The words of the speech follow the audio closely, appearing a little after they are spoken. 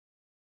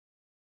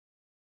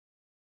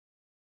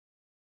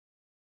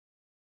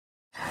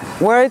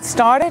Where it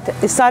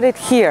started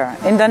here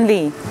in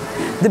Dunlea,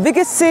 the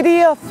biggest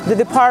city of the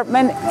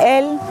department,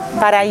 El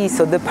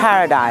Paraíso, the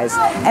paradise.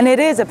 And it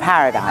is a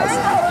paradise.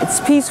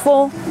 It's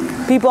peaceful,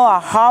 people are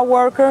hard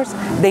workers,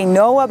 they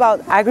know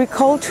about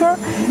agriculture,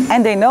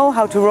 and they know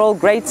how to roll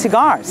great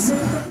cigars.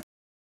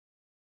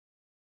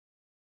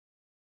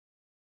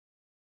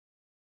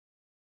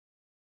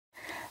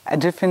 A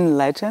different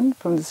legend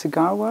from the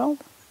cigar world?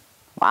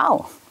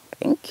 Wow,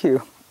 thank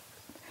you.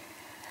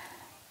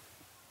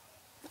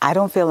 I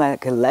don't feel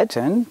like a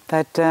legend,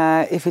 but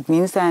if it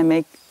means that I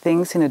make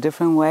things in a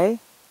different way,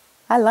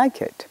 I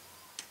like it.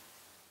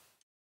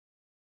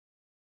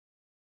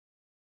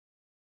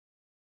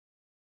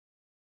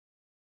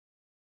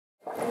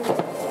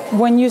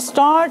 When you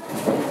start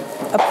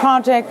a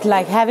project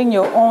like having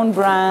your own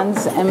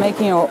brands and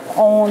making your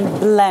own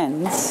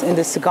blends in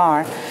the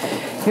cigar,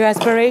 your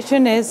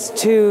aspiration is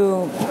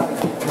to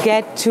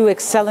get to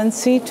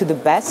excellency, to the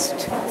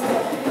best.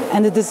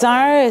 And the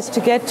desire is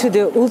to get to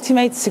the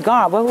ultimate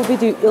cigar. What would be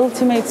the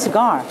ultimate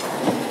cigar?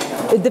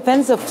 It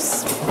depends on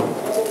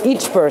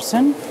each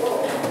person,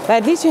 but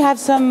at least you have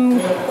some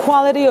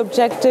quality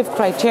objective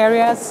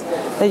criteria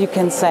that you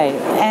can say.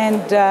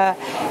 And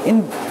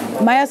in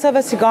Maya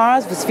Selva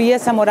cigars, with Villa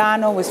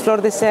Zamorano, with Flor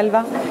de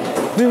Selva,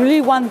 we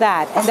really want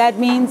that. And that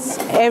means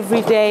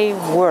everyday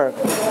work.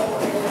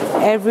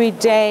 Every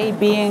day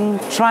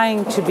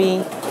trying to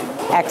be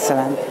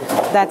excellent.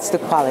 That's the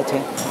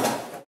quality.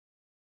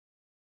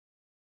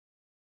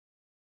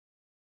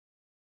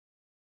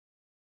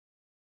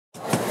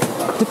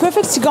 The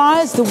perfect cigar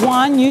is the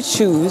one you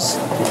choose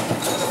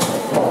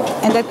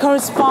and that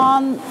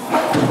corresponds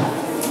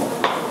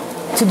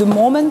to the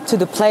moment, to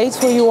the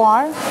place where you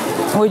are,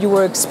 where you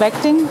were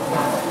expecting.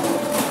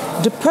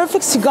 The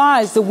perfect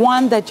cigar is the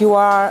one that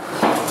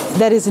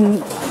is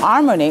in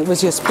harmony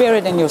with your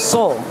spirit and your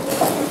soul.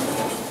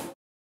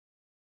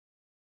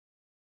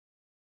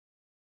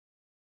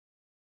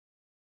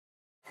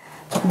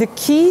 The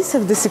keys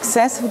of the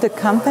success of the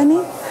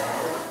company,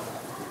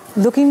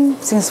 looking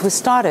since we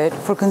started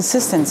for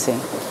consistency,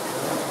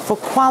 for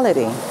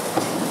quality,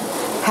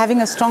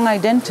 having a strong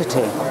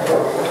identity,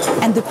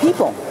 and the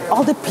people,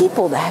 all the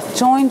people that have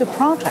joined the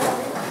project,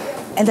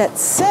 and that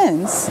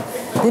since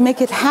they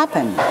make it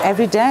happen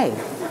every day.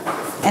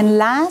 And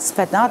last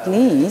but not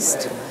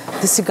least,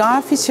 the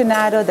cigar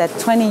aficionado that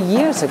 20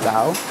 years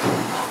ago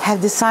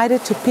have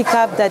decided to pick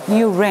up that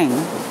new ring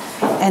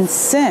and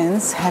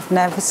since have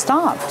never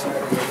stopped.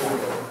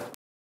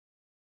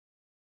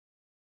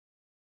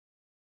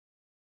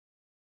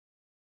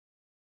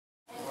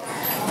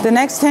 The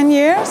next 10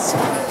 years,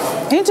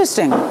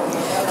 interesting.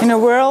 In a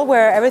world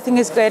where everything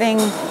is getting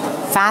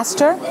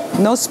faster,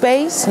 no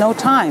space, no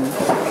time.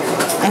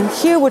 And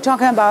here we're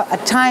talking about a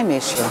time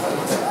issue.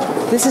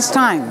 This is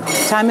time.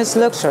 Time is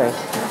luxury.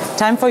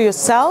 Time for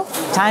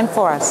yourself, time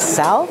for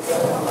ourselves.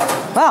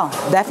 Well,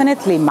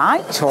 definitely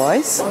my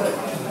choice.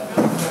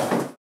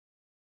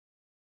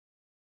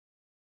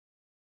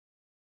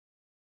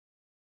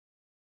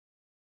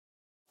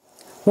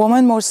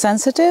 Woman more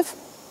sensitive?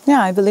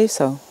 Yeah, I believe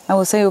so. I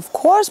will say, of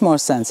course, more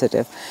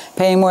sensitive,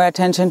 paying more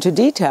attention to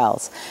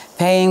details,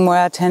 paying more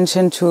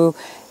attention to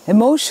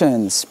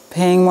emotions,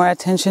 paying more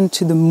attention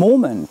to the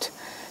moment.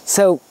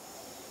 So,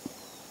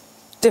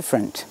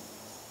 different,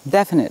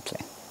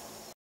 definitely.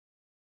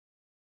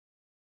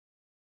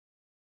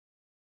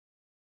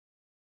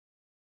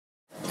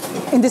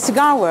 In the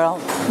cigar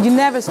world, you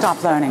never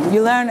stop learning.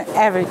 You learn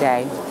every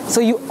day. So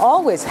you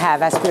always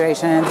have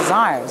aspiration and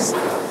desires.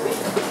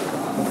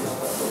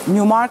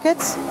 New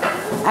markets,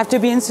 after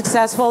being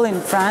successful in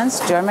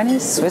France, Germany,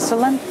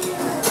 Switzerland,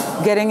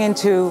 getting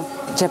into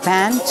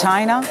Japan,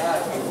 China,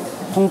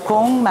 Hong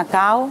Kong,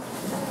 Macau,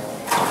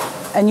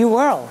 a new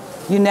world.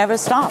 You never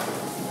stop.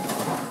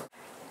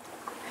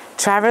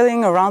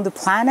 Traveling around the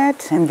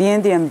planet and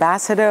being the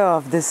ambassador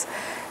of this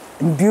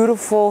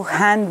beautiful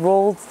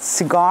hand-rolled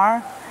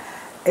cigar,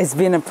 it's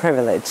been a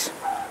privilege.